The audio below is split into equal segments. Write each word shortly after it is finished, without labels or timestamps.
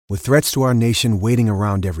With threats to our nation waiting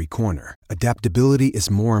around every corner, adaptability is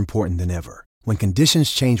more important than ever. When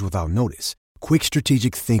conditions change without notice, quick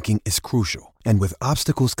strategic thinking is crucial. And with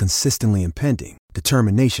obstacles consistently impending,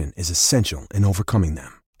 determination is essential in overcoming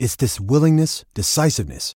them. It's this willingness,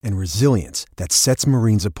 decisiveness, and resilience that sets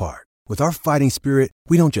Marines apart. With our fighting spirit,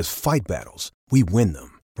 we don't just fight battles, we win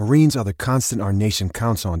them. Marines are the constant our nation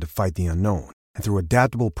counts on to fight the unknown. And through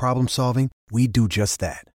adaptable problem solving, we do just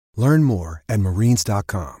that. Learn more at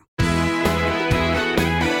marines.com.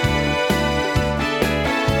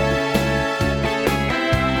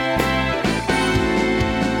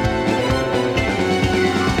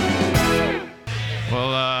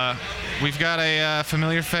 Well, we've got a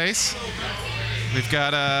familiar face. We've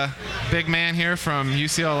got a big man here from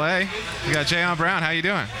UCLA. We got Jayon Brown. How you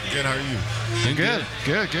doing? Good. How are you? Good.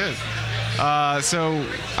 So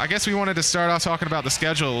I guess we wanted to start off talking about the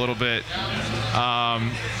schedule a little bit.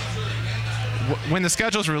 When the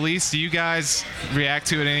schedule's released, do you guys react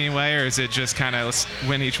to it anyway, or is it just kind of let's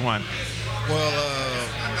win each one? Well,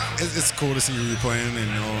 it's cool to see who you're playing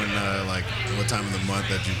and knowing like what time of the month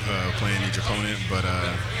that you're playing each opponent. But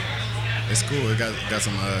it's cool. We got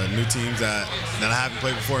some new teams that I haven't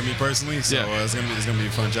played before, me personally. So it's gonna be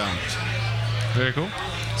a fun challenge. Very cool.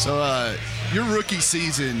 So your rookie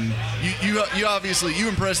season, you obviously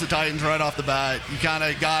impressed the Titans right off the bat. You kind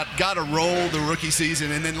of got a roll the rookie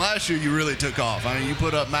season, and then last year you really took off. I mean, you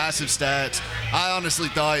put up massive stats. I honestly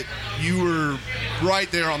thought you were right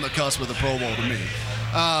there on the cusp of the Pro Bowl to me.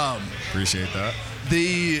 Appreciate that.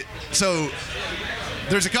 So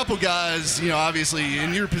there's a couple guys, obviously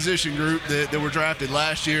in your position group that were drafted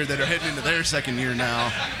last year that are heading into their second year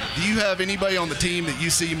now. Do you have anybody on the team that you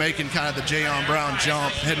see making kind of the Jayon Brown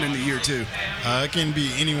jump heading into year two? It can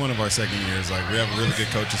be any one of our second years. Like, we have a really good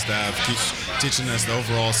coaching staff teaching us the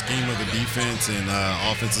overall scheme of the defense and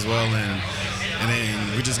offense as well, and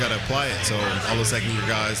then we just got to apply it. So all the second year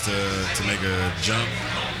guys to make a jump,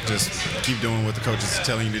 just keep doing what the coach is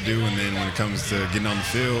telling you to do, and then when it comes to getting on the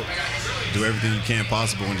field, do everything you can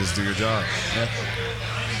possible and just do your job. Yeah.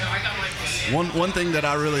 One thing that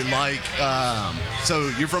I really like, so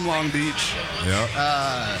you're from Long Beach.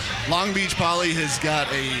 Yeah. Long Beach Poly has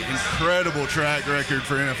got an incredible track record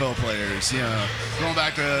for NFL players. Going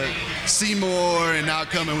back to Seymour and now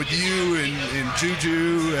coming with you and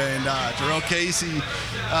Juju and Terrell Casey.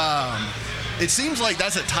 It seems like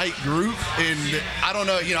that's a tight group, and I don't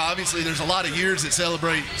know, obviously there's a lot of years that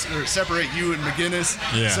separate you and McGinnis.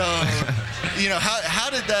 Yeah. So, how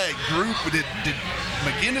did that group, did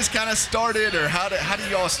McGinnis kind of start it, or how do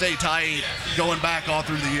y'all stay tight going back all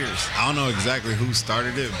through the years? I don't know exactly who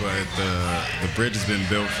started it, but the bridge has been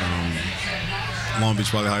built from Long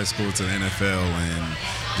Beach Poly High School to the NFL, and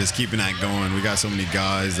just keeping that going. We got so many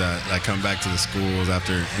guys that come back to the schools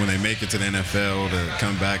after when they make it to the NFL to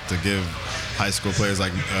come back to give high school players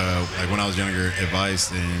like when I was younger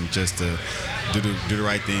advice, and just to do the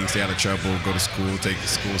right thing, stay out of trouble, go to school, take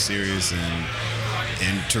school serious,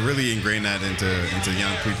 and to really ingrain that into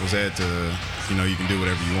young people's head to you can do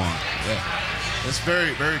whatever you want. Yeah. It's very,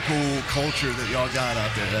 very cool culture that y'all got out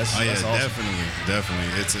there. That's awesome. Definitely.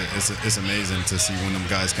 It's amazing to see when them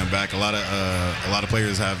guys come back. A lot of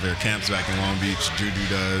players have their camps back in Long Beach. Juju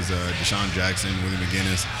does. Deshaun Jackson, Willie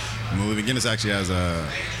McGinnis. Willie McGinnis actually has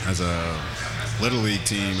a Little League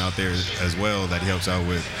team out there as well that he helps out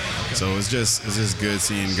with. Okay. So it's just good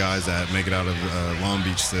seeing guys that make it out of Long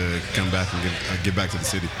Beach to come back and get back to the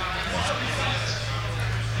city.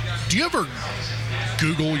 Do you ever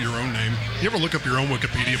Google your own name? You ever look up your own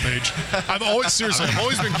Wikipedia page? I've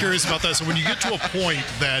always been curious about that. So when you get to a point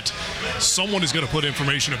that someone is going to put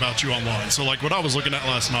information about you online, so like what I was looking at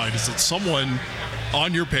last night is that someone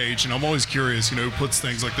on your page, and I'm always curious, who puts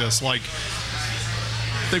things like this, like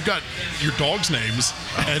they've got your dog's names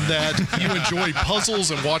and that you enjoy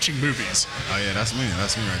puzzles and watching movies. Oh yeah, that's me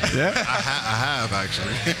right there. Yeah, I have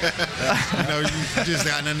actually. You just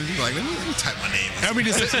got nothing to do. Like, let me type my name. I mean,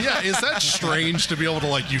 is that strange to be able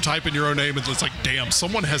to you type in your own name and it's like, damn,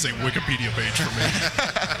 someone has a Wikipedia page for me.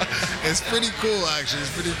 It's pretty cool actually.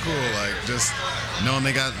 It's pretty cool. Like, just knowing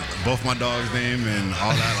they got both my dog's name and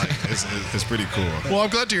all that, it's pretty cool. Well, I'm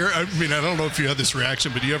glad to hear. I mean, I don't know if you had this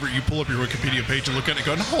reaction, but you pull up your Wikipedia page and look at it and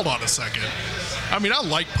go, hold on a second. I mean, I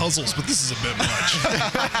like puzzles, but this is a bit much.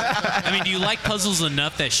 I mean, do you like puzzles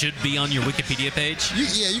enough that should be on your Wikipedia page? You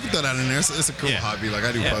can throw that in there. It's a cool hobby. Like,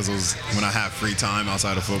 I do puzzles when I have free time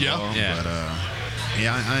outside of football. Yeah. But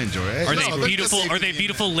I enjoy it. Are they beautiful? Are they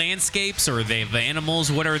beautiful landscapes, or are they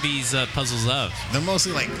animals? What are these puzzles of? They're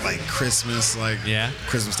mostly like Christmas,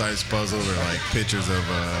 Christmas type puzzles, or like pictures of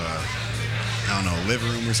I don't know, living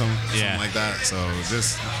room or something like that. So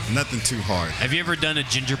just nothing too hard. Have you ever done a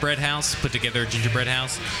gingerbread house? Put together a gingerbread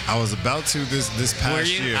house? I was about to this past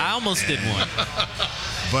year. I almost did one.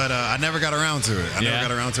 But I never got around to it.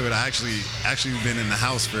 I actually been in the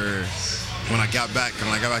house for when I got back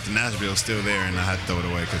to Nashville, it was still there, and I had to throw it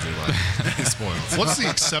away because it spoiled. What's the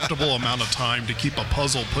acceptable amount of time to keep a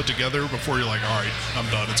puzzle put together before you're like, all right, I'm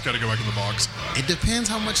done. It's got to go back in the box. It depends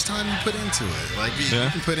how much time you put into it. Like you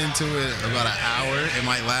can put into it about an hour. It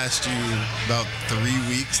might last you about 3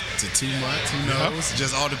 weeks to 2 months. Who knows? It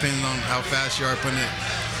just all depends on how fast you are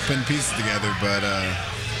putting pieces together. But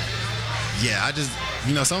yeah, I just.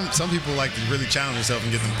 You know, some people like to really challenge themselves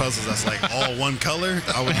and get them puzzles that's like all one color.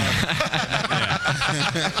 I would never.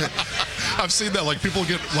 I've seen that. Like people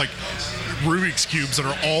get like Rubik's cubes that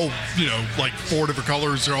are all, you know, like 4 different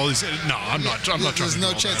colors or all these. No, I'm not. I'm not trying to do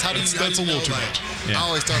all chance. that. That's a little too much. I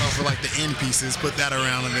always start off with like the end pieces, put that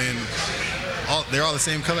around, and then they're all the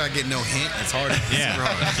same color. I get no hint. It's hard. It's super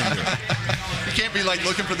hard. I can't do it. You can't be like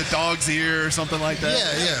looking for the dog's ear or something like that.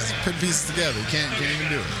 Yeah. Put pieces together. You can't even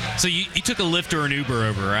do it. So you took a Lyft or an Uber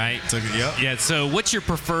over, right? Yep. Yeah. So what's your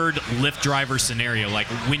preferred Lyft driver scenario? Like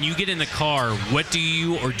when you get in the car, what do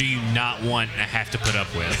you or do you not want to have to put up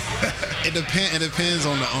with? It depends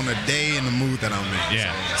on the day and the mood that I'm in.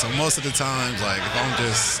 Yeah. So most of the times, like if I'm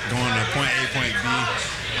just going to point A, point B,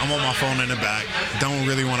 I'm on my phone in the back. Don't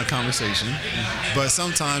really want a conversation. But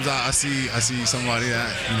sometimes I see somebody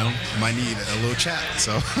that, you know, might need a little chat.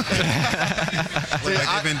 So like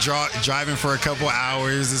they've been driving for a couple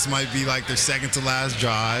hours. This might be like their second to last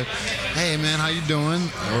drive. Hey man, how you doing?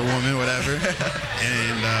 Or woman, whatever.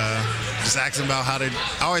 And just ask them about I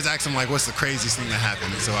always ask them like, what's the craziest thing that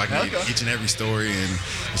happened? So I can get each and every story. And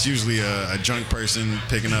it's usually a drunk person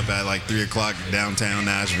picking up at like 3 o'clock downtown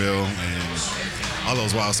Nashville and all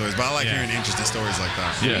those wild stories. But I like hearing interesting stories like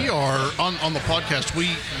that. Yeah. We are on the podcast.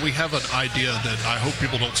 We have an idea that I hope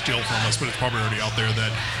people don't steal from us, but it's probably already out there,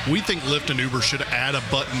 that we think Lyft and Uber should add a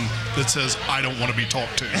button that says "I don't want to be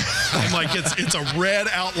talked to." And like it's a red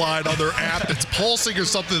outline on their app that's pulsing or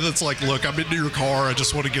something that's like, "Look, I'm into your car. I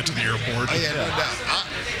just want to get to the airport." Oh yeah, no doubt.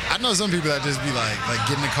 I know some people that just be like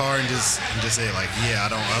get in the car and just say like, yeah,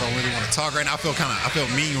 I don't really want to talk right now. I feel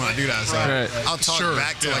mean when I do that. So I'll talk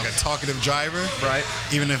back to like a talkative driver, right?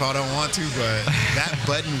 Even if I don't want to, but that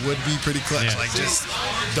button would be pretty clutch. Like just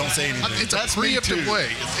don't say anything. It's a preemptive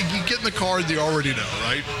way. You get in the car and you already know,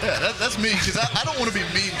 right? Yeah, that's me because I don't want to be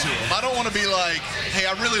mean to them. I don't want to be like,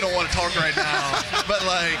 hey, I really don't want to talk right now, but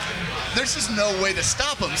like. There's just no way to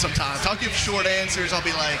stop them sometimes. I'll give short answers. I'll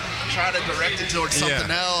be like, try to direct it towards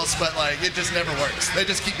something else, but like it just never works. They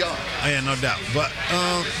just keep going. Oh, yeah, no doubt. But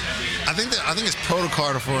I think it's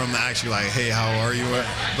protocol for them to actually like, hey, how are you?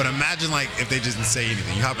 But imagine like if they just didn't say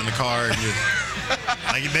anything. You hop in the car and you're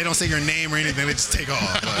like, if they don't say your name or anything, they just take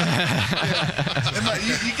off. Like,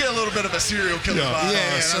 you get a little bit of a serial killer vibe.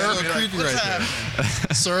 Yeah, sir. Like, Creepy right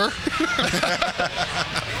there. Sir.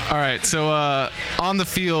 All right, so on the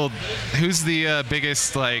field, who's the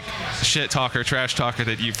biggest like shit talker, trash talker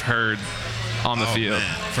that you've heard on the field?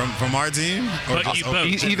 Man. From our team? Or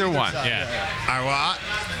Either one. Yeah. All right, well,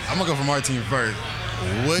 I'm going to go from our team first.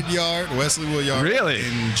 Wesley Woodyard, really?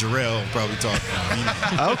 And Jarrell probably talk.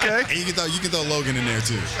 Okay. And you can throw Logan in there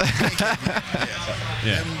too.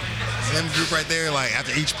 Yeah. Them group right there, like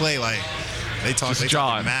after each play, like they talking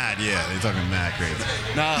mad. Yeah, they talking mad crazy.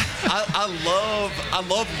 Nah, I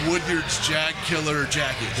love Woodyard's Jag Killer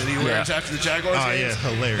jacket that he wears after the Jaguars games. Yeah,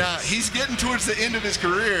 hilarious. Now he's getting towards the end of his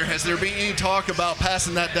career. Has there been any talk about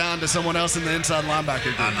passing that down to someone else in the inside linebacker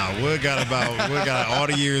group? I know Wood got all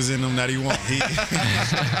the years in him that he wants.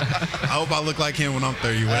 I hope I look like him when I'm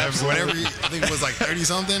 30. Whatever I think it was like 30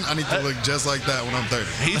 something. I need to look just like that when I'm 30.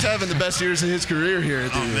 He's having the best years of his career here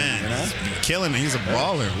at the end. Man, you know? he's been killing it. He's a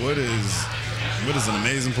baller. Wood is an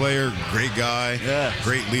amazing player, great guy,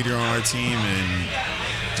 great leader on our team, and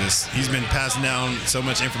just he's been passing down so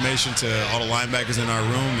much information to all the linebackers in our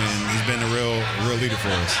room, and he's been a real leader for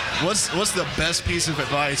us. What's the best piece of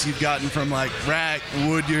advice you've gotten from like Rack,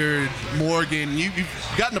 Woodyard, Morgan? You've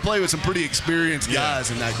gotten to play with some pretty experienced guys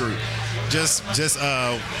in that group. Just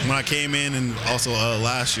when I came in, and also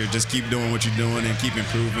last year, just keep doing what you're doing and keep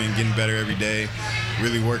improving, getting better every day.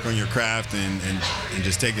 really work on your craft and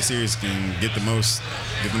just take it serious and get the most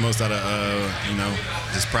out of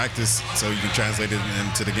just practice so you can translate it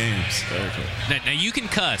into the games. Now you can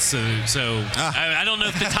cuss, so I don't know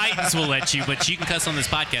if the Titans will let you, but you can cuss on this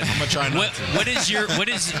podcast. I'm gonna try not to.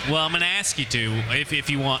 Well, I'm gonna ask you to if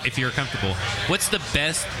you're comfortable. What's the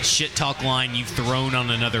best shit talk line you've thrown on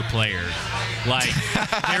another player? Like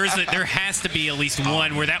there has to be at least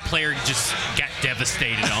one where that player just got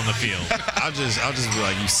devastated on the field. I'll just be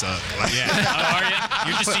like, you suck. Like, Are you?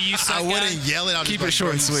 You're just a you suck I guy? wouldn't yell it. I'll Keep just it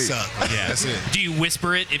short like, and "Bro, you sweet." suck. Like, Yeah. that's it. Do you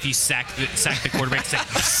whisper it if you sack the quarterback? Say,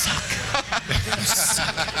 you suck.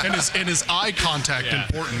 And is eye contact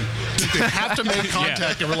important? They have to make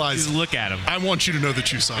contact and realize, Just look at him. I want you to know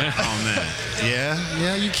that you suck. Oh man,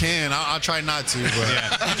 yeah, you can. I'll try not to,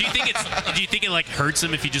 but Do you think it like hurts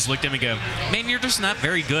him if you just look at him and go, man, you're just not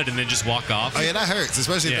very good, and then just walk off? oh yeah, that hurts,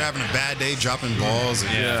 especially if Yeah. you're having a bad day, dropping balls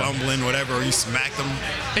and fumbling, whatever, or you smack them.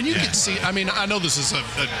 And you can see, I mean, I know this is a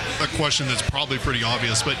question that's probably pretty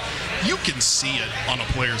obvious, but you can see it on a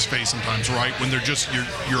player's face sometimes, right? When they're just,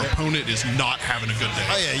 your opponent is not having a good day.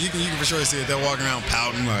 Oh yeah, you can for sure see it. They're walking around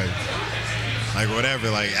pouting like whatever,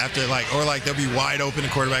 like after or they'll be wide open. The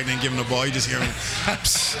quarterback didn't give them the ball. You just hear them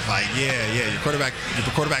like, your quarterback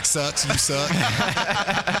sucks. You suck.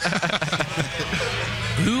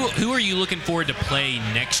 Who are you looking forward to play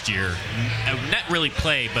next year? Not really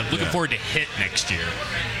play, but looking forward to hit next year.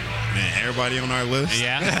 Man, everybody on our list.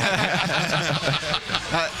 Yeah.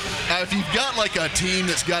 If you've got like a team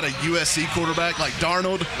that's got a USC quarterback like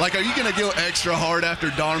Darnold, like, are you going to go extra hard after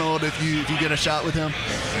Darnold if you get a shot with him?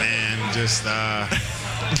 Man, just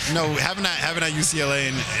having that UCLA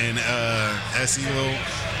and SC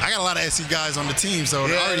I got a lot of SC guys on the team, so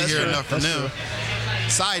I already hear enough from them.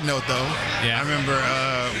 Side note though, I remember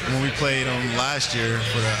when we played them last year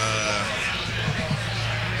for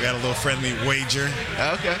we had a little friendly wager.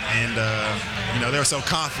 Okay. And they were so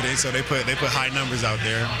confident, so they put high numbers out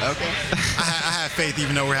there. Okay. I have faith,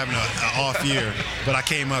 even though we're having an off year. But I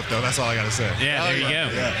came up though. That's all I gotta say. Yeah, there you go.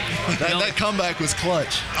 Yeah. That comeback was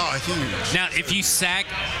clutch. Oh, huge. Now, if you sack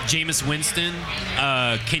Jameis Winston,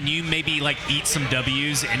 can you maybe like eat some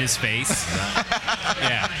W's in his face?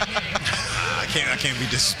 Yeah. I can't be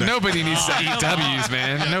disrespectful. Nobody needs to eat W's,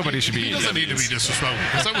 man. Nobody should be He eating doesn't need to be W's. disrespectful,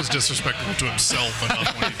 because that was disrespectful to himself enough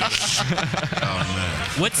when he did it. Oh man.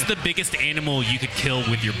 What's the biggest animal you could kill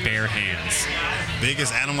with your bare hands?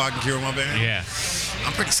 Biggest animal I can kill with my bare? Yeah.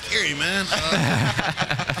 I'm pretty scary, man.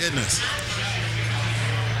 Goodness.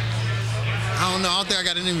 I don't know. I don't think I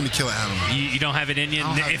got it in me to kill an animal. You don't have it in you?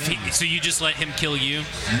 I don't have it in me. So you just let him kill you?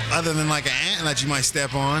 Other than like an ant that you might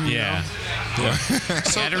step on. you Yeah. know?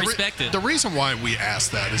 Gotta respect it. The reason why we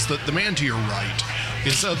asked that is that the man to your right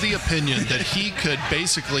is of the opinion that he could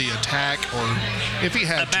basically attack, or if he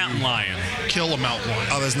had A mountain lion. kill a mountain lion.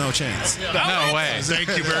 Oh, there's no chance. No way. Thank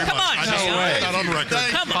you very Come much. on, I just Joe. want that on record.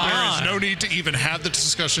 Come There on. is no need to even have the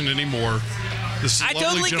discussion anymore. This I lovely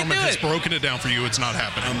totally can gentleman do has it. broken it down for you. It's not A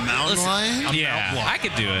happening. mountain Listen, lion? Yeah, I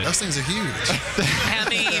could do it. Those things are huge. I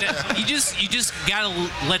mean, you just gotta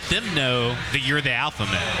let them know that you're the alpha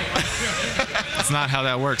male. That's not how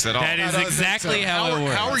that works at all. That is exactly how it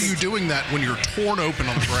works. How are you doing that when you're torn open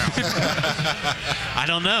on the ground? I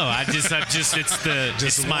don't know. It's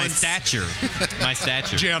my once. stature. My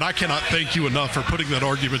stature. Jan, I cannot thank you enough for putting that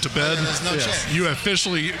argument to bed. There's no chance. You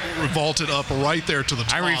officially vaulted up right there to the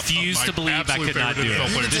top. I refuse of my to believe I absolute could not favorite do it. NFL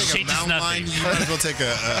You players. can This take a changes mountain lion, nothing. you might as well take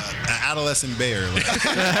an adolescent bear. Like,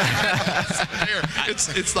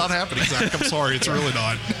 It's not happening, Zach. I'm sorry. It's really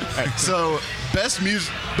not. So, best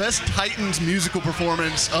Titans musical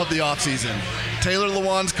performance of the offseason. Taylor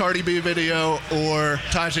Lewan's Cardi B video or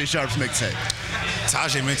Tajay Sharp's mixtape?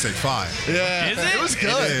 Tajay mixtape 5. Yeah. Is it? It was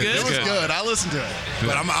good. It is. It was Good. good. I listened to it.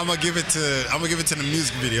 But I'm gonna give it to the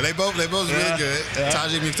music video. They both really good.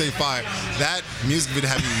 Tajay mixtape 5. That music video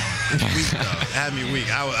had me weak though. It had me weak.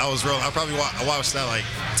 I was real. I watched that like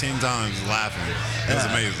 10 times laughing. It was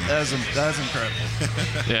amazing. That was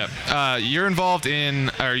incredible. Yeah. You were involved in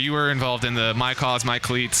the My Cause, My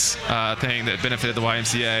Cleats thing that benefited the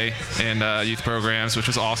YMCA and youth programs, which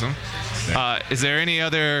was awesome. Is there any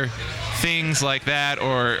other things like that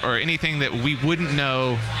or anything that we wouldn't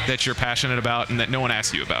know that you're passionate about and that no one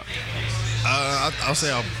asks you about? I'll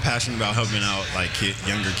say I'm passionate about helping out like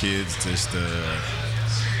younger kids, just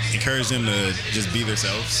encourage them to just be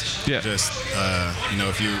themselves. Yeah. Just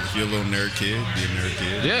if you're a little nerd kid, be a nerd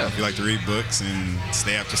kid. Yeah. If you like to read books and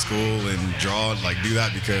stay after school and draw, like do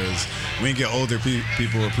that, because when you get older,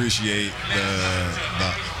 people appreciate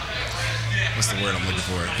the what's the word I'm looking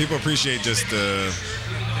for? People appreciate just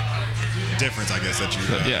difference, I guess, that you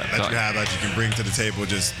have that you can bring to the table.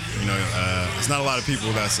 Just it's not a lot of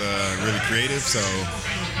people that's really creative. So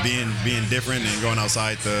being different and going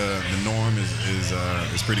outside the norm is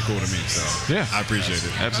pretty cool to me. So yeah, I appreciate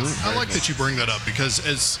it. Absolutely. I like that you bring that up because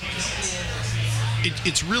it's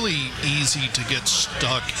really easy to get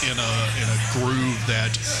stuck in a groove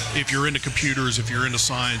that if you're into computers, if you're into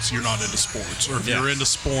science, you're not into sports, or if you're into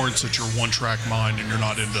sports, it's your one-track mind and you're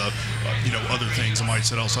not into other things that might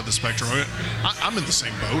sit outside the spectrum. I'm in the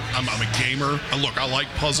same boat. I'm a gamer. Look, I like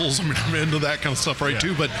puzzles. I mean, I'm into that kind of stuff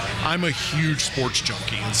too. But I'm a huge sports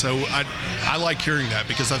junkie, and so I like hearing that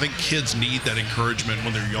because I think kids need that encouragement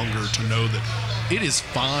when they're younger to know that it is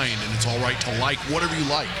fine and it's all right to like whatever you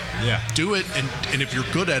like. Yeah. Do it, and if you're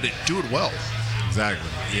good at it, do it well. Exactly.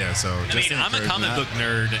 Yeah, so just I'm a comic book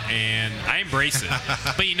nerd, and I embrace it.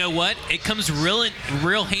 But you know what? It comes real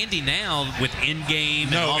handy now with Endgame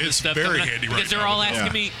and all this stuff. Very handy because they're all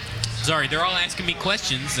asking me. Sorry, they're all asking me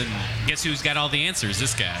questions, and guess who's got all the answers?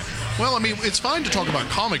 This guy. Well, I mean, it's fine to talk about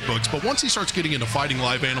comic books, but once he starts getting into fighting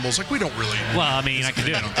live animals, we don't really. Well, I mean, I can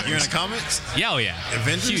do it. You're into comics? Yeah, oh yeah.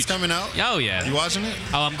 Avengers is coming out? Oh yeah. You watching it?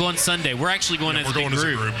 Oh, I'm going Sunday. We're actually going as a big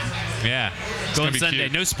group. Yeah, going Sunday.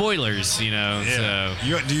 Cute. No spoilers, Yeah. So.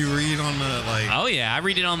 Do you read on the Oh yeah, I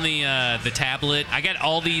read it on the tablet. I got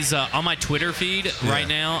all these on my Twitter feed right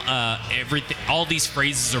now. Everything, all these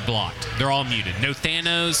phrases are blocked. They're all muted. No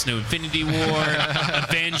Thanos, no Infinity War,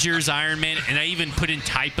 Avengers, Iron Man, and I even put in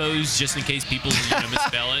typos just in case people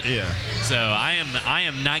misspell it. Yeah. So I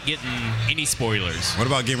am not getting any spoilers. What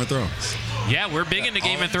about Game of Thrones? Yeah, we're big into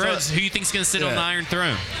Game of Thrones. Who you think's gonna sit on the Iron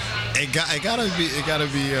Throne? It gotta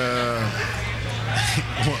be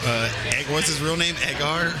what's his real name?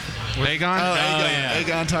 Aegon? Aegon?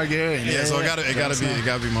 Aegon Targaryen. Yeah, so it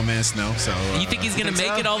gotta be my man Snow. So you think he's gonna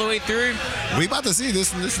make it all the way through? We about to see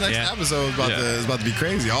this next episode is about to be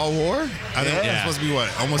crazy. All war? I think it's supposed to be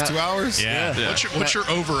almost 2 hours? Yeah. What's your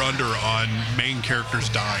over/under on main characters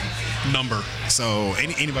dying number? So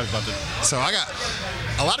anybody's about to. So I got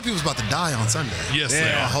a lot of people's about to die on Sunday. Yes,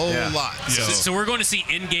 a whole lot. So we're going to see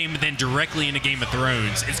Endgame, then directly into Game of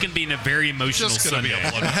Thrones. It's going to be in a very emotional Sunday.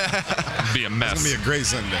 Be a mess. It's gonna be a great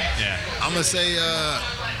Sunday. Yeah. I'm gonna say,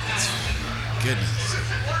 goodness.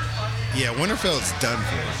 Yeah, Winterfell's done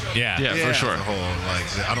for. Yeah, for sure. As a whole,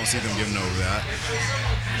 I don't see them getting over that.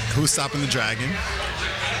 Who's stopping the dragon?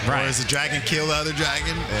 Right. Or does the dragon kill the other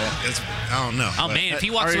dragon? Yeah. I don't know. Oh man, if he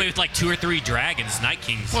walks away with 2 or 3 dragons, Night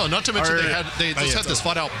Kings. Well, not to mention they just had this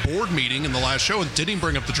flat-out board meeting in the last show and didn't even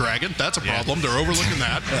bring up the dragon. That's a problem. They're overlooking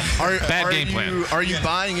that. Bad game plan. Are you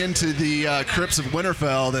buying into the crypts of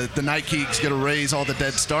Winterfell that the Night King's going to raise all the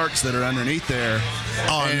dead Starks that are underneath there?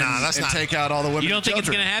 Oh, and take out all the women. You don't think it's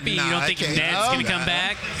going to happen? Nah, you don't think Ned's going to come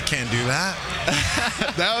back? Can't do that.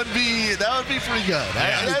 that would be pretty good.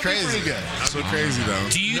 That'd be crazy. Pretty good. That's so crazy though.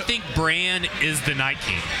 Do you think Bran is the Night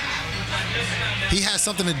King? He has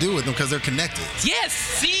something to do with them because they're connected. Yes.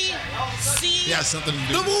 See. He has something to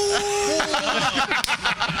do.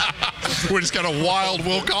 We just got a wild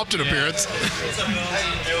Will Compton appearance.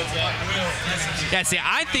 Yeah. See,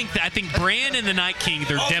 I think Bran and the Night King,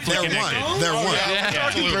 they're definitely connected. They're one.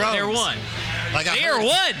 They're one. They are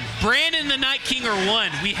one. Bran and the Night King are one.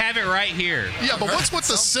 We have it right here. Yeah, but what's with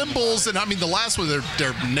the symbols? And I mean, the last one, they're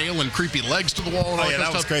nailing creepy legs to the wall. And all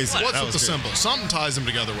that was crazy. What's with the symbols? Something ties them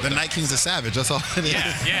together with the Night King's a savage. That's all it is.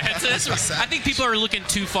 Yeah. I think people are looking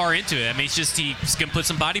too far into it. I mean, it's just he's gonna put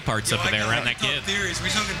some body parts up there around that kid. Theories. We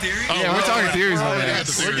talking theories? Yeah, we're talking theories.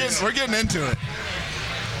 We're getting into it.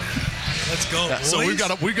 Let's go. Yeah, so we've got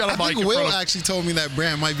a mic. I think Will actually told me that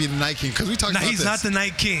Bran might be the Night King because we talked about this. He's not the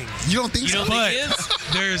Night King. You don't think so? Think he is?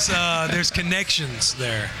 There's connections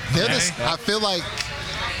there. I feel like.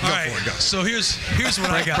 All right. So here's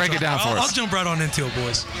what I got. Break it down for us. I'll jump right on into it,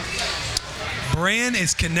 boys. Bran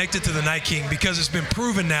is connected to the Night King because it's been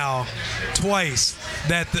proven now twice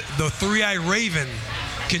that the three-eyed raven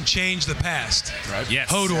can change the past. Right. Yes.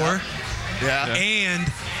 Hodor. Yeah. And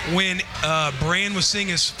when Bran was seeing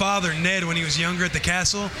his father Ned when he was younger at the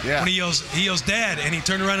castle, when he yells Dad, and he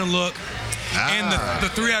turned around and looked, and the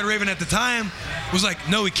three-eyed raven at the time was like,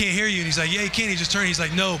 no, he can't hear you. And he's like, yeah, he can. He just turned. He's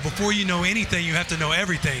like, no, before you know anything, you have to know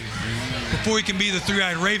everything. Before he can be the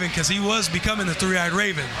three-eyed raven, because he was becoming the three-eyed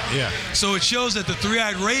raven. Yeah. So it shows that the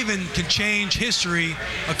three-eyed raven can change history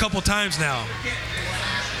a couple times now.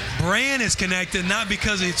 Bran is connected not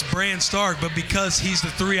because it's Bran Stark, but because he's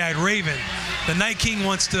the three-eyed raven. The Night King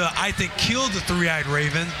wants to, I think, kill the three-eyed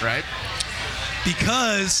raven. Right.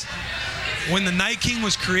 Because when the Night King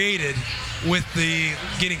was created, with the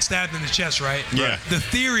getting stabbed in the chest, right? Yeah. The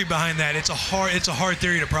theory behind that, it's a hard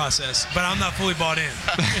theory to process, but I'm not fully bought in.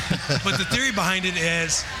 But the theory behind it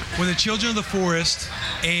is when the children of the forest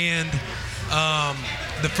and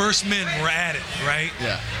the first men were at it, right?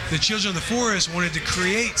 Yeah. The children of the forest wanted to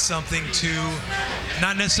create something to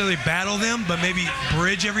not necessarily battle them, but maybe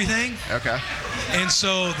bridge everything. Okay. And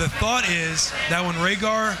so the thought is that when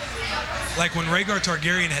Rhaegar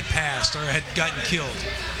Targaryen had passed or had gotten killed,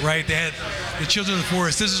 right? They had the children of the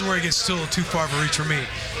forest. This is where it gets still too far of a reach for me.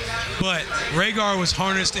 But Rhaegar was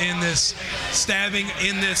harnessed in this stabbing,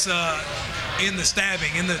 in the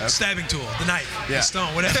stabbing tool, the knife, the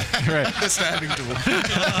stone, whatever. Right. The stabbing tool.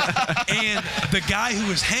 And the guy who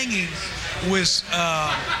was hanging was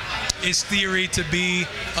is theory to be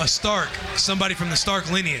a Stark, somebody from the Stark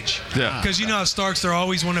lineage. Yeah. Because you know how Starks, they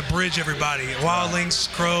always want to bridge everybody.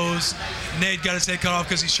 Wildlings, Crows, Ned got his head cut off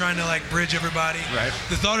because he's trying to like bridge everybody. Right.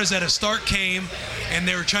 The thought is that a Stark came and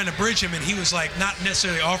they were trying to bridge him, and he was like not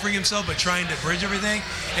necessarily offering himself, but trying to bridge everything.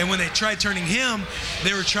 And when they tried turning him,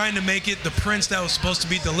 they were trying to make it the prince that was supposed to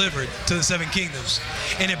be delivered to the Seven Kingdoms.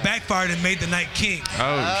 And it backfired and made the Night King.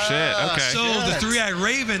 Oh, shit. Okay. So the Three-Eyed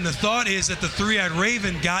Raven, the thought is that the Three-Eyed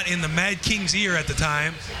Raven got in the Mad King's ear at the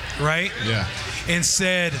time, right? Yeah. And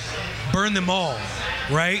said, burn them all,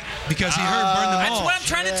 right? Because he heard burn them all. That's what I'm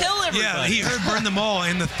trying to tell everybody. Yeah, he heard burn them all.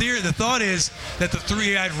 And the thought is that the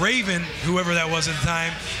Three-Eyed Raven, whoever that was at the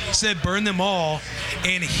time, said burn them all.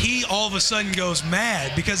 And he all of a sudden goes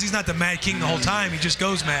mad because he's not the Mad King the whole time. He just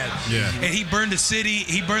goes mad. Yeah. And he burned the city.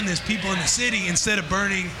 He burned his people in the city instead of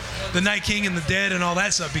burning the Night King and the dead and all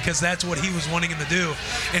that stuff, because that's what he was wanting him to do.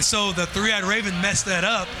 And so the Three-Eyed Raven messed that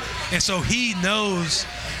up. And so he knows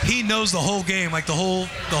the whole game, like the whole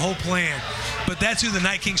plan. But that's who the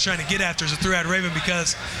Night King's trying to get after, is the Three-Eyed Raven,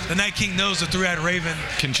 because the Night King knows the Three-Eyed Raven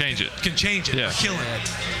Can change it. or kill him.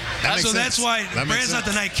 That makes So that's sense. why That makes Bran's not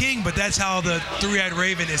the sense. Night King, but that's how the Three-Eyed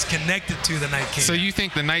Raven is connected to the Night King. So you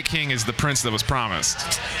think the Night King is the prince that was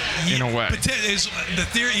promised, in a way? Is the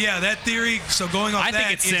theory? Yeah, that theory. So going off I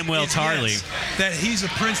think it's Samwell Tarly. Yes, that he's a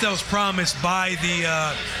prince that was promised by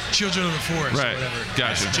the children of the forest. Or Right. whatever.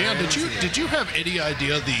 Gotcha. Jan, did you have any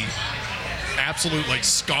idea the absolute like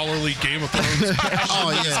scholarly Game of Thrones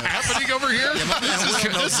happening over here?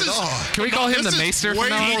 Can we call him the Maester from way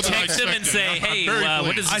now on? more than I Text him and expected. say, hey, I'm very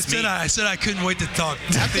what does pleased. this mean? I said I couldn't wait to talk.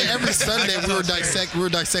 After every Sunday, we were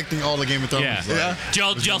dissecting all the Game of Thrones. Yeah. Like,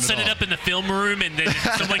 Did y'all set it up in the film room, and then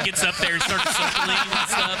someone gets up there and starts circling and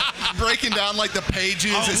stuff? Breaking down like the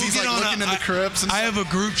pages as we'll he's get like on looking in the crypts and I stuff. have a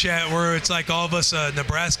group chat where it's like all of us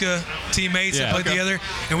Nebraska teammates that play together,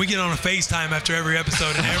 and we get on a FaceTime after every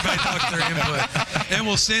episode, and everybody talks their input. And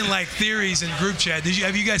we'll send like theories in group chat.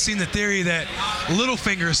 Have you guys seen the theory that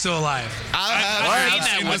Littlefinger is still alive? I've seen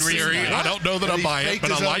that Seen one this theory. recently. I don't know that I buy it,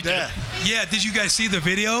 but I like it. Yeah. Did you guys see the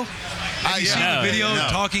video? Have you seen the video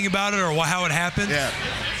talking about it or how it happened? Yeah.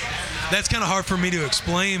 That's kind of hard for me to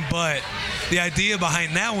explain, but the idea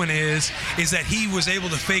behind that one is that he was able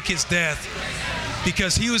to fake his death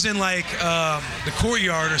because he was in like the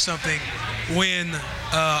courtyard or something when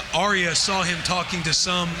Arya saw him talking to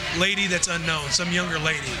some lady that's unknown, some younger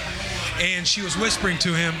lady. And she was whispering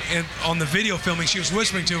to him, and on the video filming, she was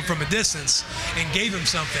whispering to him from a distance and gave him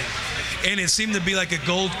something. And it seemed to be like a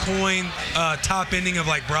gold coin top ending of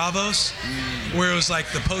like Bravos, where it was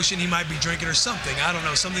like the potion he might be drinking or something. I don't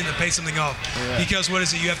know, something to pay something off. Yeah. Because what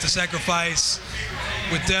is it? You have to sacrifice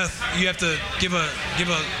with death. You have to give a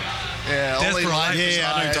death only for life.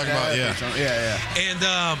 Yeah, I know you're talking about. Yeah. And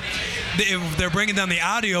they're bringing down the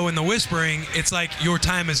audio and the whispering. It's like your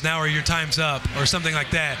time is now or your time's up or something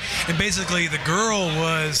like that. And basically the girl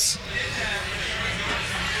was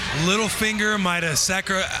Littlefinger might have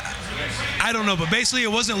I don't know, but basically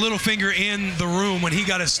it wasn't Littlefinger in the room when he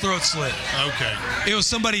got his throat slit. Okay. It was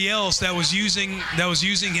somebody else that was using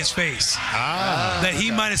his face. That he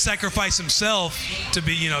might have sacrificed himself to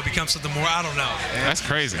become something more. I don't know. That's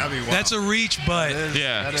crazy. That's a reach, but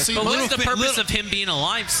Yeah. But what's the purpose of him being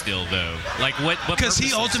alive still, though? Like, what because he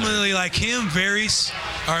purpose is ultimately, like him, Varys,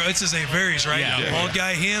 or it's his name, Varys, right? Yeah. The bald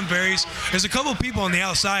guy, him, Varys. There's a couple of people on the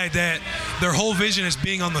outside that their whole vision is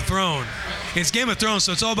being on the throne. It's Game of Thrones,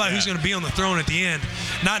 so it's all about who's going to be on the throne at the end,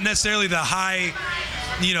 not necessarily the high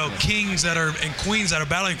kings that are and queens that are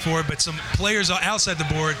battling for it, but some players are outside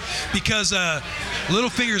the board because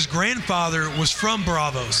Littlefinger's grandfather was from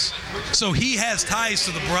Bravos, so he has ties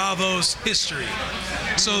to the Bravos history.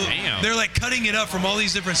 So they're like cutting it up from all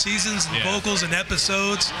these different seasons and vocals and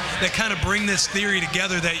episodes that kind of bring this theory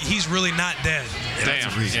together that he's really not dead.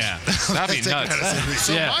 Damn. Yeah. That'd be nuts.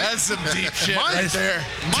 That's some deep shit right there.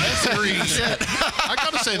 My theory, I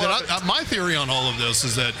got to say that my theory on all of this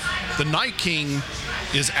is that the Night King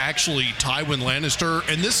is actually Tywin Lannister,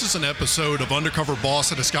 and this is an episode of Undercover Boss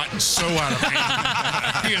that has gotten so out of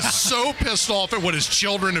hand. He is so pissed off at what his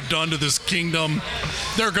children have done to this kingdom.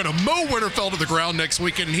 They're going to mow Winterfell to the ground next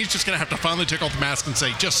weekend, and he's just going to have to finally take off the mask and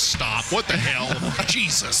say, just stop. What the hell?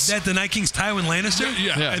 Jesus. That the Night King's Tywin Lannister?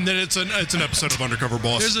 Yeah. And then it's an episode of Undercover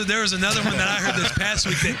Boss. There was another one that I heard this past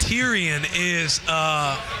week that Tyrion is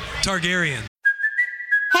Targaryen.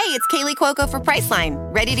 Hey, it's Kaylee Cuoco for Priceline.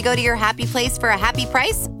 Ready to go to your happy place for a happy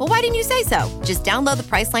price? Well, why didn't you say so? Just download the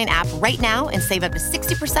Priceline app right now and save up to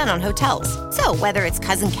 60% on hotels. So whether it's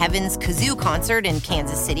Cousin Kevin's Kazoo Concert in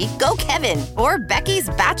Kansas City, go Kevin, or Becky's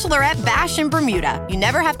Bachelorette Bash in Bermuda, you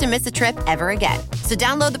never have to miss a trip ever again. So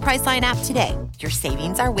download the Priceline app today. Your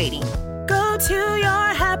savings are waiting. Go to your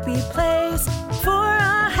happy place for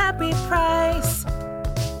a happy price.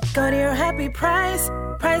 Go to your happy price,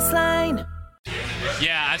 Priceline.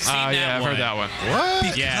 Yeah, I've seen that I've one. heard that one. What?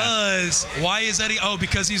 Because why is that?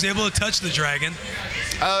 Because he's able to touch the dragon.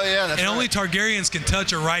 Oh yeah, that's and right. only Targaryens can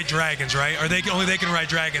touch or ride dragons, right? Or only they can ride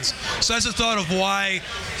dragons. So that's the thought of why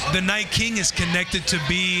the Night King is connected to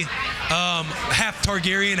be half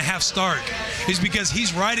Targaryen, half Stark, is because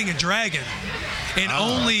he's riding a dragon. And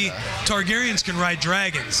only Targaryens can ride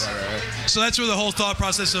dragons. Right. So that's where the whole thought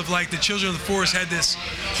process of like the Children of the Forest had this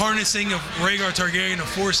harnessing of Rhaegar Targaryen to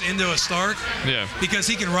force into a Stark. Yeah. Because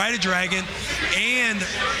he can ride a dragon, and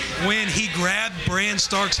when he grabbed Bran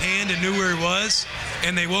Stark's hand and knew where he was,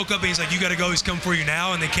 and they woke up and he's like, "You got to go. He's coming for you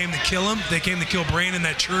now." And they came to kill him. They came to kill Bran in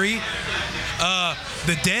that tree.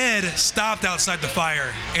 The dead stopped outside the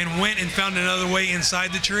fire and went and found another way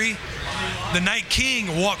inside the tree. The Night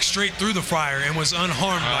King walked straight through the fire and was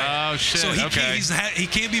unharmed by it. Oh, shit. So he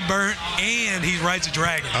can't be burnt, and he rides a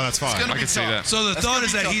dragon. Oh, that's fine. I can see that. So the thought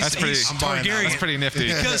is that he's Targaryen. That's pretty nifty.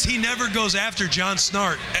 Because he never goes after Jon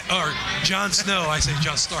Snow. I say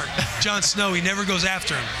Jon Stark. Jon Snow, he never goes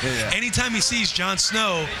after him. Yeah. Anytime he sees Jon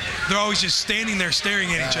Snow, they're always just standing there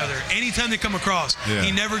staring at each other. Anytime they come across,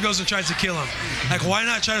 he never goes and tries to kill him. Like, why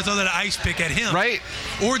not try to throw that ice pick at him? Right.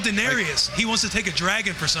 Or Daenerys. He wants to take a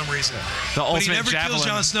dragon for some reason. But he never kills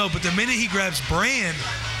Jon Snow. But the minute he grabs Bran,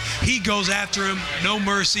 he goes after him, no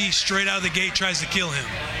mercy, straight out of the gate, tries to kill him.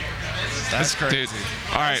 That's crazy. Dude.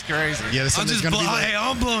 All right. That's crazy. Yeah, this is going to be like... Hey,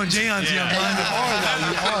 I'm blowing Jaeon's young mind.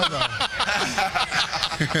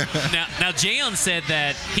 Now, Jaeon said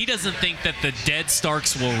that he doesn't think that the dead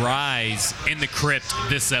Starks will rise in the crypt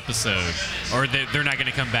this episode, or they're not going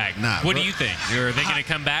to come back. Nah, what do you think? Are they going to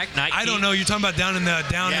come back? I don't know. You're talking about down in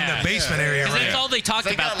the basement area, right? That's all they talked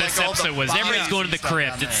about this episode was everybody's going to the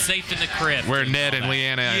crypt. It's safe in the crypt. Where Ned and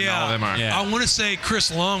Lyanna and all of them are. Yeah. I want to say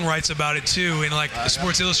Chris Long writes about it too in like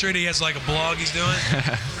Sports Illustrated. He has like a blog he's doing.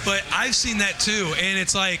 But I've seen that too, and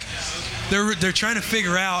it's like they're trying to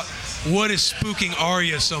figure out what is spooking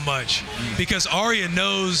Arya so much, because Arya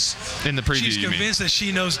knows in the preview. She's convinced that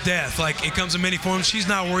she knows death. Like, it comes in many forms. She's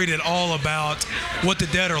not worried at all about what the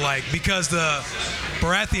dead are like, because the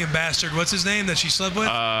Baratheon bastard, what's his name that she slept with?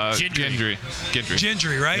 Gendry.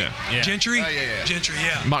 Gendry, right? Yeah. Gentry? Yeah. Gentry,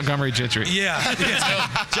 yeah. Montgomery Gentry. Yeah.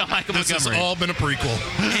 John Michael This Montgomery. has all been a prequel.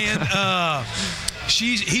 And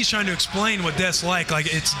he's trying to explain what death's like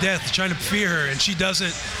it's death, trying to fear her, and she's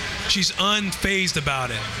unfazed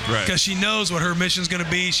about it, right? Because she knows what her mission's going to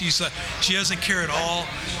be. She doesn't care at all,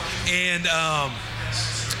 and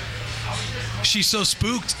she's so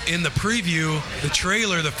spooked in the preview, the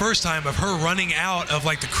trailer, the first time, of her running out of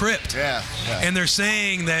like the crypt. Yeah. And they're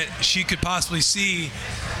saying that she could possibly see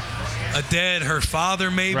a dead her father,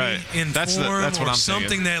 maybe, in form, that's what or I'm something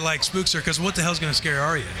thinking. That like spooks her, because what the hell's going to scare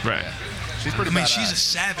Arya? Right. She's pretty badass. She's a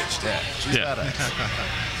savage. Yeah, she's badass.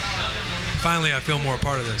 Finally, I feel more a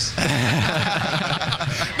part of this.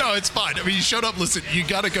 No, it's fine. I mean, you showed up. Listen, you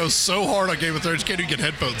got to go so hard on Game of Thrones. You can't even get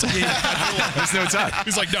headphones. There's no time.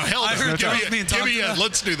 He's like, no, hell I no. heard Thrones being talked about.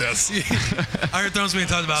 Let's do this. I heard Thrones being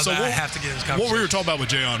talked about. So I have to get in this conversation. What we were talking about with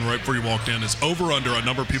Jaeon right before you walked in is over under a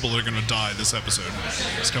number of people that are going to die this episode,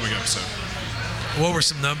 this coming episode. What were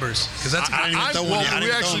some numbers? Because that's I didn't even throw one yet. I didn't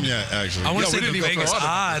even throw them yet, actually. I want to Yeah, say we the didn't even Vegas go for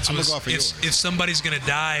odds I'm gonna was go off of yours. if somebody's going to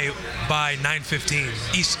die by 9:15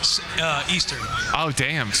 Eastern. Oh,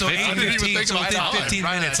 damn. So 8:15, so within 15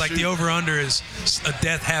 minutes, like the over/under is a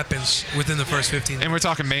death happens within the first 15 minutes. And we're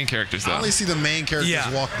talking main characters, though. I only see the main characters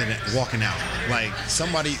walking out. Like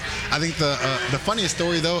somebody, I think the funniest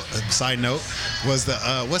story though, side note, was the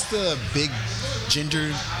what's the big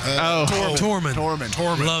ginger Tormund.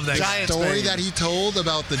 Love that the story that he told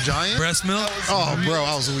about the giant breast milk. Oh, bro,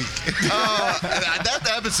 I was weak. That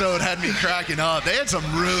episode had me cracking up. They had some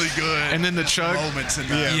really good and then the chug moments in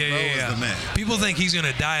that. Yeah. Was the man. People think he's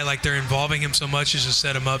gonna die, like they're involving him so much as to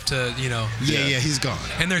set him up to, Yeah, he's gone.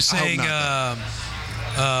 And they're saying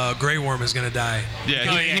Grey Worm is gonna die.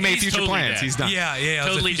 Yeah, he made future totally plans. Dead. He's done. Yeah,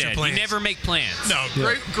 Totally future dead. plans. You never make plans. No,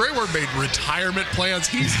 Grey Worm made retirement plans.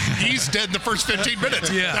 He's dead in the first 15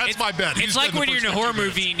 minutes. Yeah. That's my bet. It's like when you're in a horror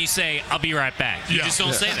movie and you say, "I'll be right back." You just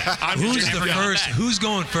don't say that. Who's the first? Who's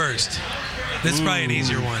going first? This is probably an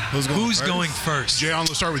easier one. Who's going first? Jayon,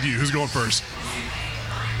 let's start with you. Who's going first?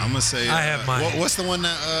 I'm gonna say. I have mine. What's the one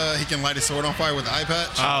that he can light his sword on fire with the eye patch?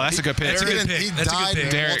 Oh, that's a good pick. That's a good pick. He That's a died good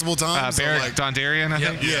pick. multiple times. so, Beric like, Dondarrion, I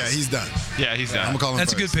think. yeah, he's done. Yeah, he's done. I'm gonna call him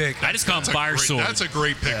That's a first. good pick. I just call him Fire Sword. That's a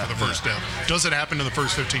great pick for the first death. Does it happen in the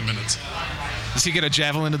first 15 minutes? Does he get a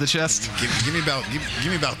javelin to the chest? Give me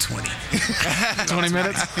about 20. 20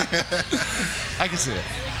 minutes? I can see it.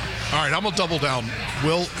 All right, I'm going to double down.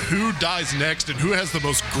 Will, who dies next and who has the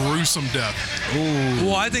most gruesome death?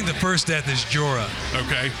 Well, I think the first death is Jorah.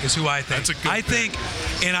 Okay. Is who I think. That's a good I pick.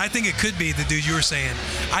 think it could be the dude you were saying.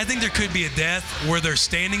 I think there could be a death where they're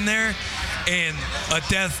standing there and a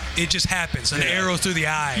death, it just happens. An arrow through the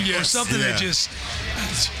eye. Or Yes. something that just,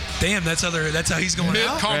 damn, that's how he's going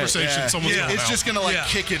out. Mid-conversation, someone's going It's out. just gonna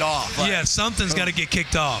kick it off. Like, Something's got to get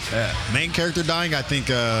kicked off. Main character dying, I think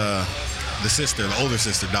the older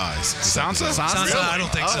sister dies. Sansa? Sansa, I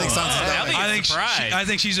don't think so. I think Sansa dies. I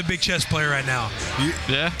think she's a big chess player right now.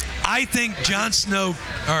 Yeah. I think Jon Snow,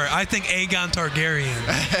 or I think Aegon Targaryen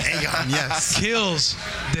Aegon, yes. kills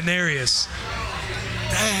Daenerys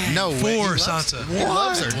No way. for He loves- Sansa. He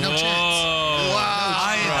loves her. No chance.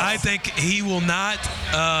 I think he will not.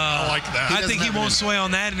 I like that. I think he won't sway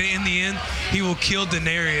on that, and in the end, he will kill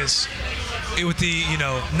Daenerys with the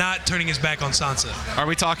not turning his back on Sansa. Are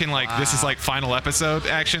we talking like this is like final episode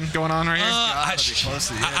action going on right here?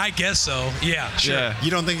 I guess so. Yeah, sure. Yeah.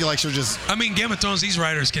 You don't think she'll just? I mean, Game of Thrones, these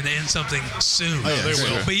writers can end something soon. Oh, yeah, they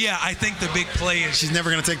will. But yeah, I think the big play is. She's never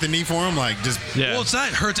gonna take the knee for him. Like just. Yeah. Well, it's not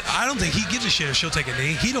her. I don't think he gives a shit if she'll take a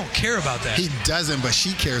knee. He don't care about that. He doesn't, but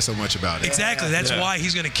she cares so much about it. Exactly. That's why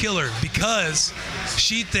he's going to kill her, because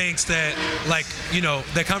she thinks that,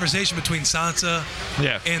 that conversation between Sansa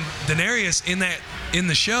and Daenerys in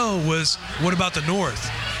the show was, what about the North?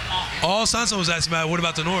 All Sansa was asking about, what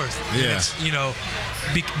about the North? Yeah. And it's,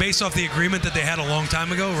 based off the agreement that they had a long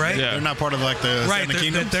time ago, right? Yeah. They're not part of like the Right, Seven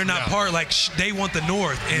Kingdoms. they're not part. Like they want the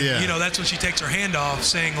North, and that's when she takes her hand off,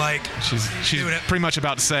 saying like, She's pretty much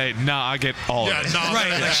about to say, "Nah, I get all of it."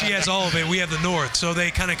 right, like she has all of it. We have the North, so they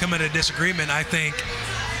kind of come at a disagreement. I think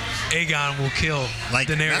Aegon will kill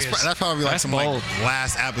Daenerys. That's probably like some like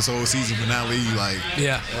last episode season finale. Like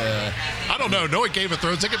I don't know. Knowing Game of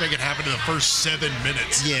Thrones, they can make it happen in the first 7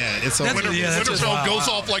 minutes. Yeah, it's so Winterfell goes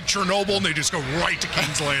off like Chernobyl, and they just go right to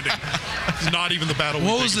King's Landing. Not even the battle.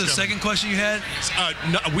 What was the second question you had?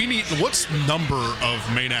 We need what's number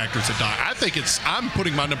of main actors that die? I think I'm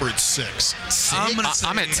putting my number at 6.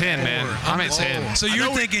 I'm at 10, man. I'm at 10. So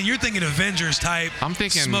you're thinking Avengers type. I'm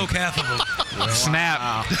thinking smoke half of them.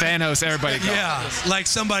 Snap, Thanos, everybody. Go. Yeah, like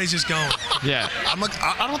somebody's just going. Yeah.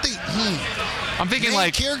 I don't think. I'm thinking main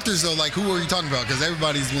like characters though. Like who are you talking about? Because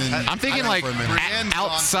everybody's been. I'm thinking like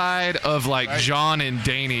outside of like Jon and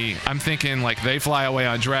Dany. I'm thinking like they fly away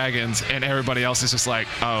on dragons, and everybody else is just like,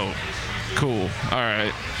 oh, cool, all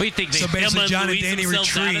right. What do you think? So basically, Jon and Dany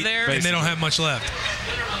retreat, and they don't have much left.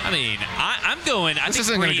 I mean, I'm going. This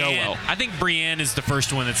isn't going to go well. I think Brienne is the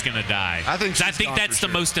first one that's going to die. I think that's the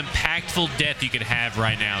most impactful death you could have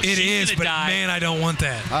right now. It is, but man, I don't want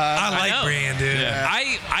that. I like Brienne, dude. Yeah.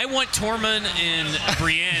 I want Tormund and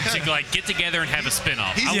Brienne to like get together and have a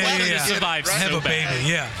spinoff. I want them to survive so have a bad. baby,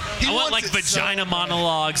 yeah. I want like vagina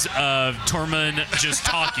monologues of Tormund just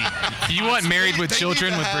talking. You want Married with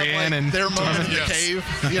Children with Brienne and their moment in the cave,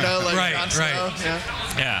 like right.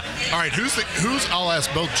 Yeah. All right, I'll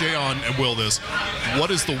ask both Jayon and Will this.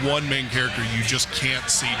 What is the one main character you just can't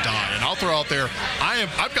see die? And I'll throw out there,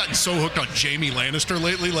 I've gotten so hooked on Jaime Lannister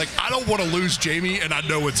lately. Like, I don't want to lose Jaime, and I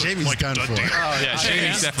know it's Jamie's like done a done for. deal. Yeah,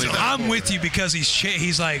 Jamie's definitely done. I'm with you because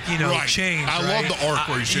he's like, Right. changed. I right? love the arc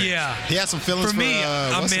where he's changed. Yeah. He has some feelings For me,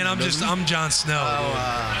 what's man, his name, I'm Jon Snow.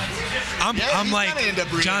 I'm he's like gonna end up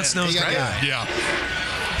bringing Jon it. Snow's He got guy. guy.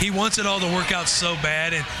 Yeah. He wants it all to work out so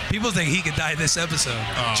bad, and people think he could die this episode.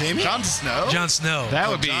 Jamie? Jon Snow? Jon Snow. That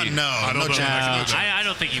would be. John, no, I don't no know. chance. I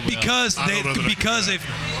don't think he will. Because I don't know that I because can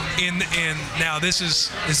if now this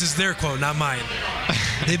is their quote, not mine.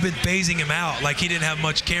 They've been phasing him out, like he didn't have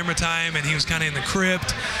much camera time, and he was kind of in the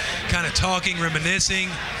crypt, kind of talking, reminiscing,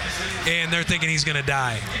 and they're thinking he's gonna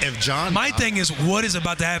die. If John, My thing is, what is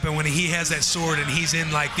about to happen when he has that sword and he's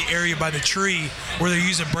in like the area by the tree where they're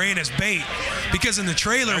using Bran as bait? Because in the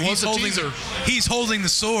trailer, That was a he's holding the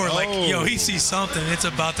sword, like Oh. he sees something. It's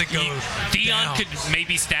about to go. Theon down. could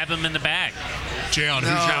maybe stab him in the back. Jayon,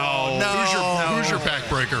 No. who's your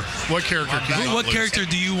backbreaker? What character? can you What lose? character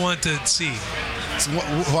do you want to see?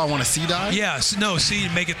 who I want to see die? Yeah, no, see,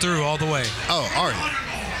 make it through all the way. Oh, Arya.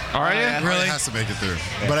 Arya? Really? Arya has to make it through.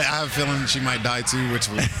 But I have a feeling she might die too, which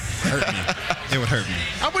would hurt me. It would hurt me.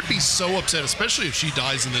 I would be so upset, especially if she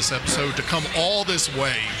dies in this episode, to come all this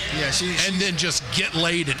way and then just get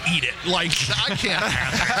laid and eat it. Like, I can't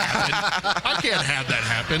have that happen. I can't have that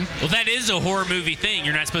happen. Well, that is a horror movie thing.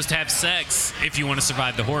 You're not supposed to have sex if you want to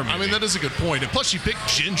survive the horror movie. I mean, that is a good point. And plus, she picked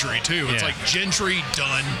Gendry, too. It's Yeah. like, Gendry,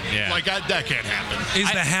 done. Yeah. Like, that can't happen.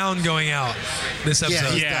 Is the Hound going out this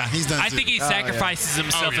episode? yeah, He's done I too. think he sacrifices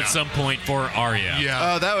himself yeah. at some point for Arya.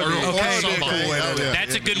 Yeah. Oh, that would be Or okay. somebody.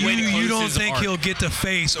 That's a good way to close You don't his think arc. he'll get to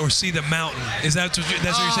face or see the mountain? Is that what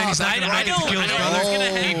that's what you're saying? He's not going to I make it to don't- kill I his don't brother? think it's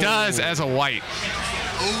gonna He happen. does as a white.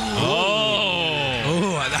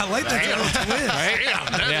 Oh, I like that little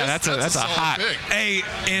twist. Yeah, that's a solid hot. pick. Hey,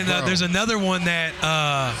 and there's another one that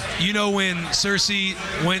when Cersei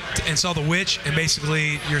went and saw the witch, and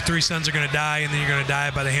basically your 3 sons are going to die, and then you're going to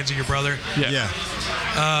die by the hands of your brother. Yeah.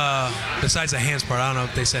 Besides the hands part, I don't know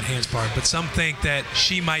if they said hands part, but some think that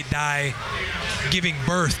she might die giving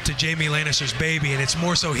birth to Jaime Lannister's baby, and it's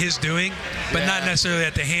more so his doing, but not necessarily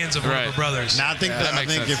at the hands of one of Right. her brothers. Now I think that I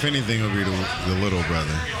makes think sense. if anything, it'll be the little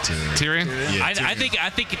brother. Tyrion? Yeah, I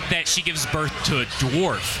think that she gives birth to a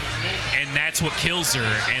dwarf, and that's what kills her,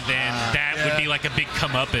 and then that would be like a big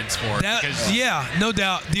comeuppance for her. Because Yeah, no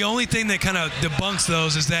doubt. The only thing that kind of debunks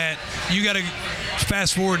those is that you got to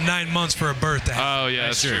fast forward 9 months for a birth to happen. Oh, yeah,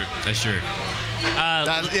 that's true. That's true.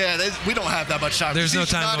 We don't have that much time. There's no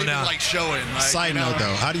She's time not though even, now. like showing. Like, Side note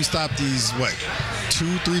though, how do you stop these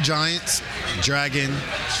 2-3 giants, dragon,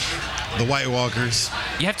 the White Walkers?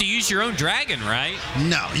 You have to use your own dragon, right?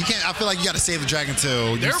 No, you can't. I feel like you got to save the dragon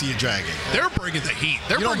till you They're- see a dragon. They're bringing the heat.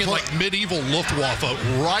 They're You don't bringing put- like medieval Luftwaffe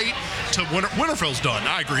right to Winterfell's done.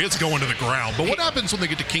 I agree, it's going to the ground. But what happens when they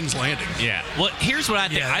get to King's Landing? Yeah. Well, here's what I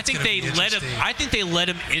think. Yeah, I that's think gonna they be let him. interesting. I think they let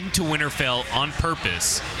him into Winterfell on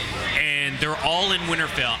purpose, and they're all in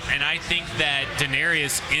Winterfell. And I think that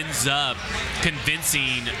Daenerys ends up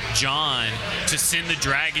convincing Jon to send the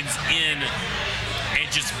dragons in and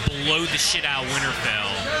just blow the shit out of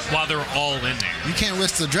Winterfell while they're all in there. You can't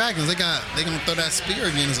risk the dragons. They're gonna throw that spear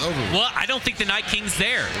again. It's over. Well, I don't think the Night King's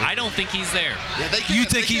there. I don't think he's there. Yeah, they You can't-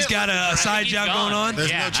 think they he's can't got a side he's job gone. going on? There's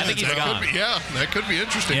Yeah, no I think chance. he's That gone. That could be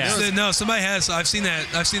interesting. Yeah. No, somebody has. I've seen that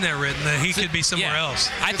written that he could be somewhere else.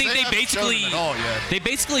 I think they they haven't shown basically him at all yet. they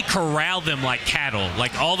basically corral them like cattle.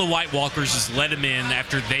 Like all the White Walkers just let them in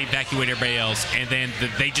after they evacuate everybody else, and then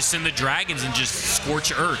they just send the dragons and just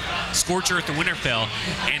scorch Earth and Winterfell,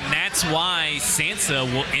 and that's why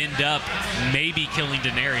Sansa will end up maybe killing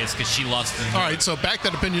Daenerys because she lost the. All right, so back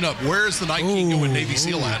that opinion up. Where is the Night King going Navy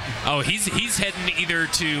SEAL at? Oh, he's heading either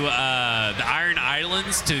to the Iron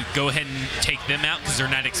Islands to go ahead and take them out because they're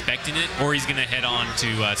not expecting it, or he's gonna head on to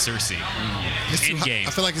Cersei. It's too hot. Endgame.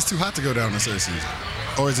 I feel like it's too hot to go down to Cersei.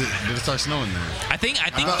 Or did it start snowing there? I think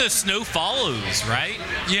the snow follows, right?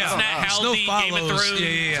 Yeah. Isn't that how Snow the Game of follows. Thrones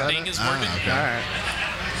Yeah. thing is working? Okay.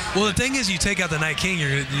 Well, the thing is, you take out the Night King,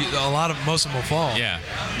 most of them will fall. Yeah.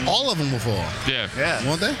 All of them will fall. Yeah. Yeah.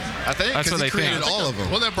 Won't they? I think. That's what they he created think. all of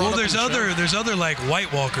them. Well, that brought Well, up there's in the show. other like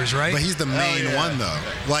White Walkers, right? But he's the main yeah. one though.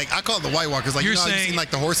 Like I call it the White Walkers. Like You're you know, how you saying- seen like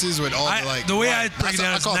the horses with all the like. the way I break it I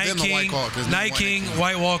down is call Night them the White King, Walkers. Night King,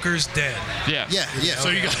 White Walkers, dead. Yeah. Yeah, yeah. So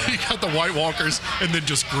you got the White Walkers and then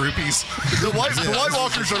just groupies. The White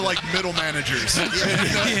Walkers are like middle managers.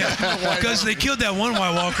 Yeah, because they killed that one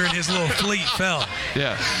White Walker and his little fleet fell.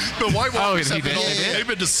 Yeah. The White Walkers he have been, did. they've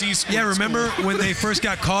been deceased. Yeah, remember when they first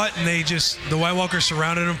got caught and the White Walkers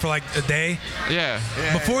surrounded them for like a day? Yeah.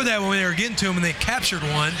 Before that, when they were getting to him and they captured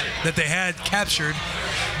one that they had captured,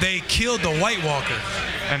 they killed the White Walker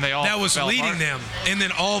And they all that was fell leading apart? them, and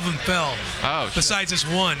then all of them fell. Oh, shit. Besides this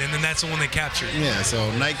one, and then that's the one they captured. Yeah, so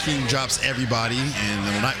Night King drops everybody, and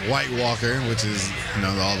the White Walker, which is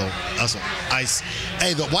all the ice.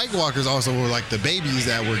 Hey, the White Walkers also were like the babies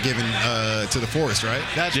that were given to the forest, right?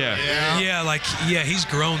 That's Yeah. Yeah, he's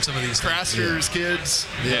grown some of these things. Craster's kids.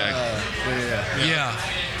 Yeah. Yeah.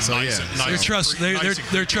 So Nice, yeah, nice. They're trust. They're, Nice they're, and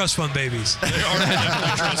they're trust fund babies. They are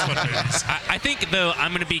definitely trust fund babies. I think though I'm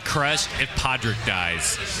going to be crushed if Podrick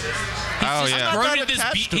dies. Oh, He's yeah. grown not into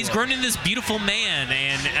attached to he's him. grown into this beautiful man,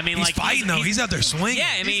 and I mean, He's like fighting though. He's out there swinging. Yeah,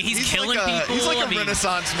 I mean, he's killing like people. He's like I a mean,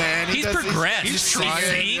 Renaissance man. He's progressed. He's He's trying.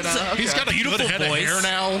 sings. He's got a Beautiful good head voice. of hair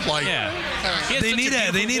now. Like, Yeah. He has They such need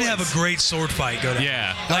a they need to have beautiful a great sword fight go down.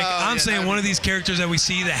 Yeah. Like Oh, I'm yeah, saying, that'd one be of these characters that we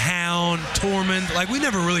see, the Hound, Tormund. Like we've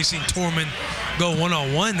never really seen Tormund go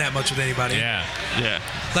one-on-one that much with anybody. Yeah. Yeah.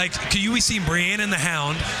 Like, could you we seen Brienne and the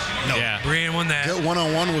Hound? no. Yeah. Brienne won that. Good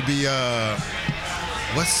one-on-one would be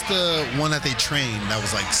what's the one that they trained that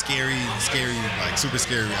was like scary, like super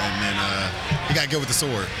scary, and then he got good with the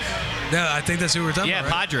sword. Yeah, I think that's who we're talking Yeah,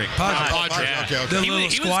 about. Podrick. Podrick, Yeah. okay. The He little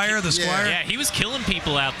was- he was- squire, the yeah. squire. Yeah, he was killing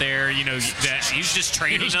people out there. You know, that he was just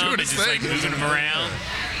training was them doing and his just like thing. moving them around.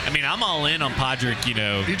 I mean, I'm all in on Podrick. You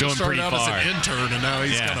know, he going just started pretty out far. as an intern, and now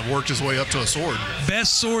he's Yeah. kind of worked his way up to a sword.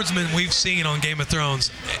 Best swordsman we've seen on Game of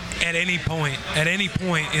Thrones at any point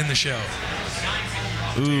in the show.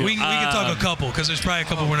 We can talk a couple because there's probably a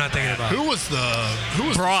couple we're not thinking about. Who was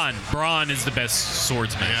Braun. Braun is the best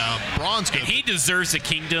swordsman. Yeah, Braun's good. And he deserves a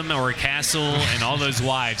kingdom or a castle and all those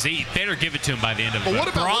wives. They better give it to him by the end of it. But what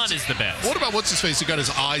about Braun what's- is the best. What about what's his face who got his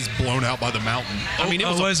eyes blown out by the mountain? I mean,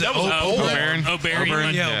 what is it? that was a pole arm.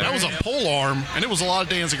 Oberyn. Yeah. That was a pole arm, and it was a lot of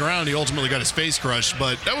dancing around. He ultimately got his face crushed,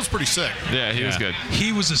 but that was pretty sick. Yeah, he was Yeah. good.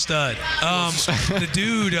 He was a stud. The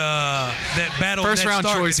dude that battled First Ned round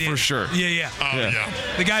Stark choice at the for end. sure. Yeah. Yeah.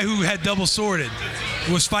 The guy who had double sworded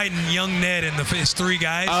was fighting young Ned and his three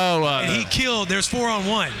guys. Oh, and he killed. There's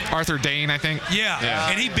 4-on-1. Arthur Dane, I think. Yeah.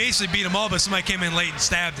 And he basically beat them all, but somebody came in late and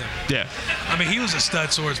stabbed him. Yeah. I mean, he was a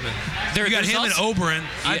stud swordsman. You got there's him and also- Oberyn.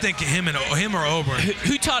 I Yeah. think him or Oberyn.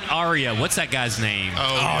 Who taught Arya? What's that guy's name?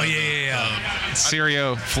 Oh, yeah.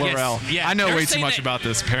 Sirio Florell. Yes, yeah. I know They're way too saying much that- about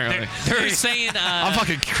this, apparently. They're saying I'm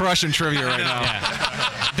fucking crushing trivia right now.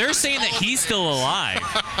 yeah. They're saying that he's still alive,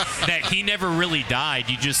 that he never really died.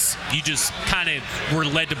 You just kind of were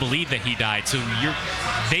led to believe that he died. So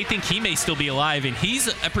they think he may still be alive, and he's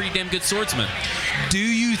a pretty damn good swordsman. Do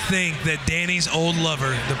you think that Danny's old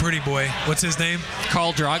lover, the pretty boy, what's his name?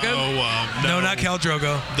 Carl Drago? No, not Khal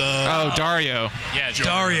Drogo. Oh, Dario. Yeah,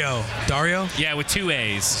 Dario? Yeah, with 2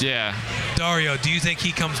 A's. Yeah. Dario, do you think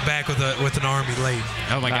he comes back with an army late?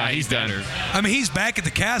 Oh my Nah, God, he's done. better. I mean, he's back at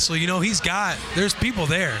the castle. You know, there's people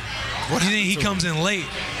there. What do you think he comes in late?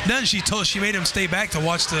 Then she made him stay back to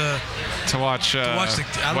watch the. watch the-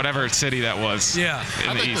 whatever city that was. Yeah. in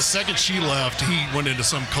I the think the east. second she left, he went into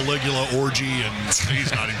some Caligula orgy, and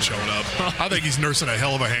he's not even showing up. I think he's nursing a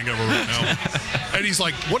hell of a hangover right now. And he's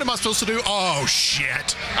like, what am I supposed to do? Oh,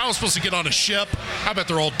 shit. I was supposed to get on a ship. I bet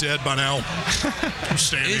they're all dead by now. I'm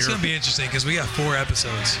standing It's here. gonna be interesting because we got 4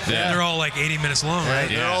 episodes. Yeah. And they're all like 80 minutes long, right?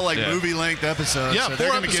 They're all like Yeah. movie-length episodes. Yeah, so they're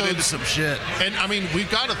 4 going to get into episodes. some shit. And I mean, we've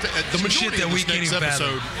got the Some shit majority that of we this can't next even fathom.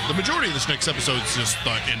 episode. The majority of this next episode is just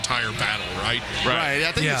the entire battle, right? Right.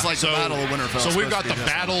 I think Yeah. it's like the Battle of Winterfell. So we've got the supposed to be this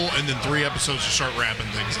battle, and then 3 episodes to start wrapping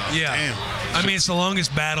things up. Yeah. Damn. I mean, it's the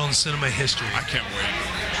longest battle in cinema history. I can't wait.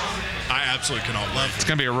 I absolutely cannot wait. It's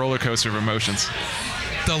gonna be a roller coaster of emotions.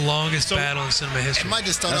 The longest So- battle in cinema It history. might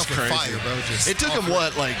just start That's off with crazy. fire, bro. Just It took him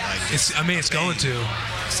what, like It's going to.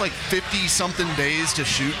 it's like 50-something days to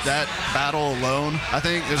shoot that battle alone. I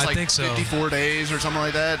think there's I like think so. 54 days or something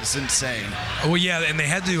like that. It's insane. Well, yeah, and they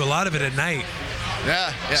had to do a lot of it at night,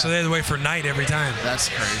 Yeah. so they had to wait for night every time. That's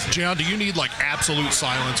crazy. John, do you need like absolute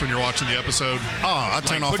silence when you're watching the episode? Oh, I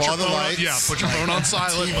turn Like, off put your all the phone on- lights. yeah, put your phone on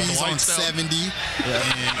silent, put the TV's on lights down. 70,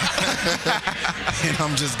 and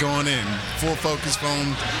I'm just going in. Full focus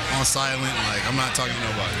phone on silent. Like, I'm not talking to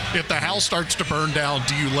nobody. If the house starts to burn down,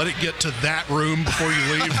 do you let it get to that room before you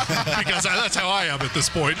leave? Because that's how I am at this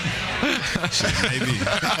point. Maybe.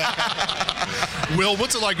 Will,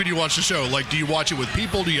 what's it like when you watch the show? Like, do you watch it with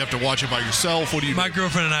people? Do you have to watch it by yourself? What do you My do?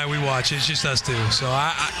 girlfriend and I, we watch. It's just us two. So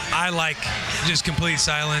I like just complete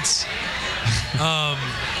silence.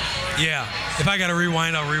 Yeah. If I got to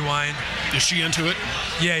rewind, I'll rewind. Is she into it?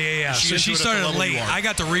 Yeah. Is she So into she it at the started level late. you are? I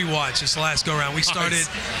got to rewatch this last go around. We started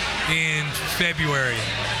in February.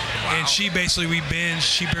 And she pretty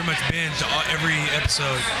much binged every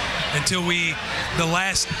episode until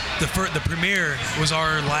the premiere was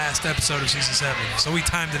our last episode of season 7. So we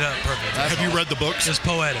timed it up perfect. Have you read the books? It's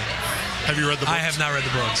poetic. Have you read the books? I have not read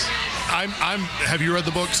the books. Have you read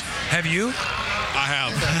the books? Have you? I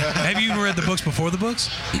have. Have you even read the books before the books?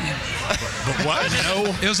 But what?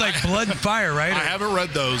 No. It was like Blood and Fire, right? I haven't read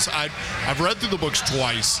those. I've read through the books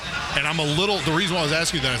twice, and the reason why I was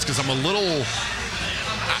asking you that is because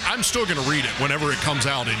I'm still going to read it whenever it comes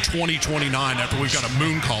out in 2029 after we've got a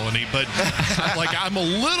moon colony. But I'm a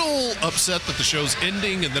little upset that the show's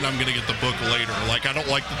ending, and then I'm going to get the book later. Like, I don't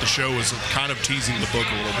like that the show is kind of teasing the book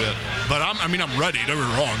a little bit. But I'm ready. Don't get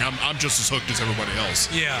me wrong. I'm just as hooked as everybody else.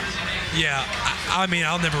 Yeah. I mean,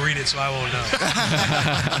 I'll never read it, so I won't know.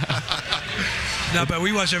 No, but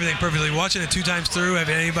we watch everything perfectly. Watching it 2 times through. Have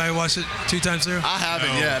anybody watched it 2 times through? I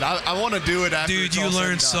haven't yet. I want to do it after. Dude, you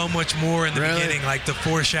learn so much more in the beginning, like the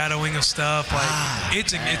foreshadowing of stuff. Like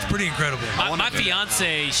it's pretty incredible. My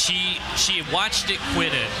fiance, she watched it,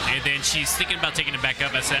 quit it, and then she's thinking about taking it back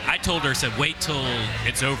up. I told her, wait till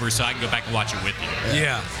it's over so I can go back and watch it with you.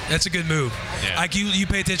 Yeah, that's a good move. Yeah. Like you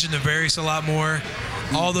pay attention to Varys a lot more.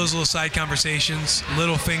 All those little side conversations,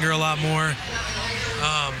 Littlefinger a lot more.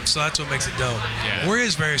 So that's what makes it dope. Yeah. Where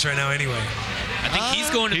is Varys right now, anyway? I think he's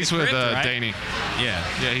going to He's the with crypt, right? Dany. Yeah.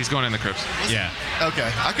 Yeah, he's going in the crypts. Yeah.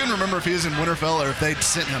 Okay. I couldn't remember if he was in Winterfell or if they'd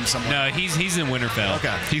sent him somewhere. No, he's in Winterfell.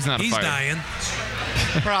 Okay. He's not a He's fighter. dying.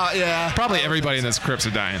 Yeah. Probably everybody in those crypts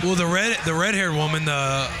are dying. Well, the red-haired woman,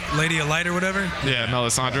 the Lady of Light or whatever. Yeah,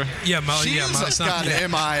 Melisandre. She's got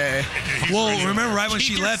an MIA. Well, remember right when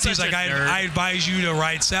she You're left, he's such like, a nerd. I advise you to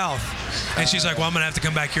ride south. And she's like, well, I'm going to have to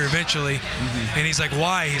come back here eventually. And he's like,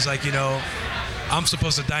 why? He's like, I'm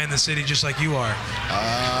supposed to die in the city just like you are.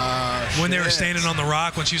 When they were standing on the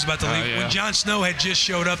rock, when she was about to leave, when Jon Snow had just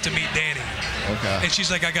showed up to meet Dany. Okay. And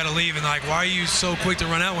she's like, I got to leave. And like, why are you so quick to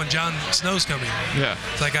run out when Jon Snow's coming? Yeah.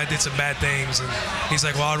 It's like, I did some bad things. And he's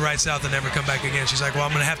like, well, I'll ride south and never come back again. She's like, well,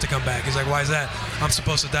 I'm going to have to come back. He's like, why is that? I'm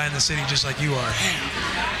supposed to die in the city just like you are.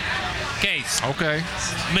 Okay.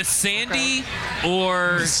 Missandei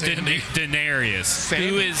or Daenerys?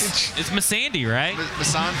 Who is Missandei, right?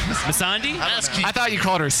 Missandei? I thought you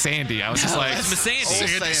called her Sandy. I was just like, It's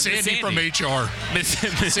Missandei. Sandy from HR.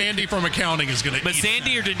 Sandy from accounting is going to eat.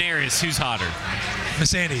 Missandei or Daenerys? Who's hotter?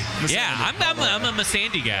 Missandei. Yeah, I'm a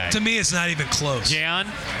Missandei guy. To me, it's not even close. Jan?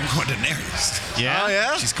 I'm going Daenerys. Yeah? Oh,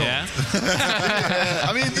 yeah? She's cold. Yeah.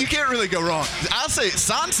 I mean, you can't really go wrong. I'll say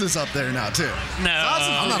Sansa's up there now, too. No.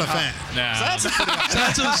 I'm not a fan. No. Sansa's pretty high.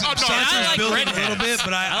 Sansa's like building redheads. a little bit,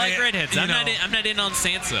 but I like redheads. you I'm know. not in on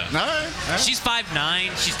Sansa. All right. She's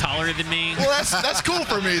 5'9". She's taller than me. Well, that's cool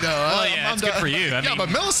for me, though. Well, yeah, I'm it's good for you. I Yeah, mean, but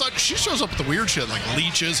Melisandre, she shows up with the weird shit like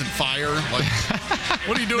leeches and fire. Like,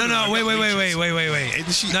 what are you doing? No, wait.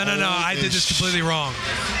 Isn't she No. old I did as this completely wrong.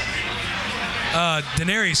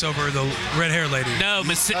 Daenerys over the red-haired lady. no,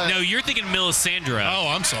 you're thinking Melisandre. Oh,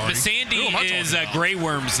 I'm sorry. Who am I Missandei is talking about? Grey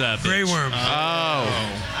Worm's bitch. Grey Worm.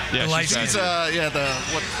 yeah, light she's She's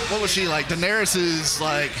what was she like? Daenerys'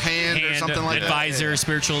 like hand or something like advisor, that.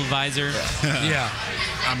 spiritual advisor. Yeah.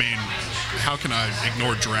 I mean, how can I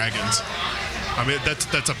ignore dragons? I mean, that's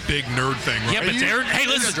a big nerd thing, right? Yeah, but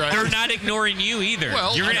they're not ignoring you either.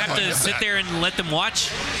 Well, you're gonna I have to get sit that. there and let them watch.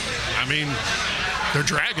 I mean, they're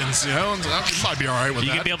dragons, you know. I might be all right with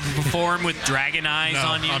You that. can be able to perform with dragon eyes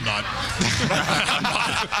No, on you. I'm not. I'm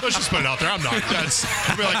not. Let's just put it out there. I'm not.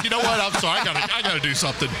 I'll be like, you know what? I'm sorry. I gotta do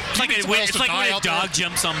something. It's like, Someone else it's to like die when a out there. dog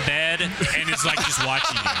jumps on bed and is like just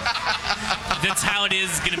watching you. That's how it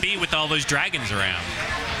is going to be with all those dragons around.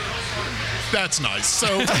 That's nice.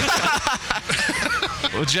 So,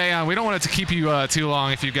 Well, Jayon, we don't want it to keep you too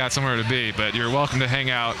long if you've got somewhere to be, but you're welcome to hang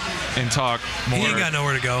out and talk more. He ain't got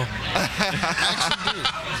nowhere to go.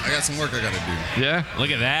 I got some work I got to do. Yeah?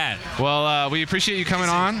 Look at that. Well, we appreciate you coming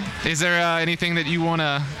on. Is there anything that you want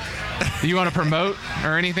to promote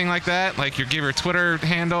or anything like that? Like give your Twitter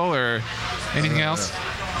handle or anything else?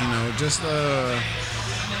 Just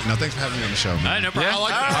thanks for having me on the show, man. No problem. Yeah? I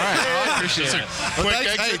like that. All right. I appreciate it. Well,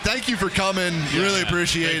 Quick exit. thank you for coming. Really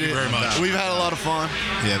appreciate Thank it. you very much. We've had a lot of fun.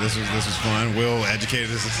 Yeah, this was fun. Will educated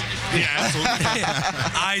us. Yeah, absolutely.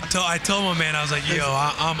 I told my man, I was like, yo,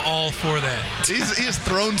 I'm all for that. He has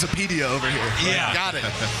Thronesopedia over here. Yeah. Got it.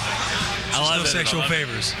 I love No it. sexual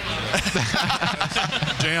favors.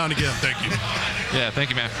 Jayon again. Thank you. Yeah, thank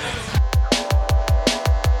you, man.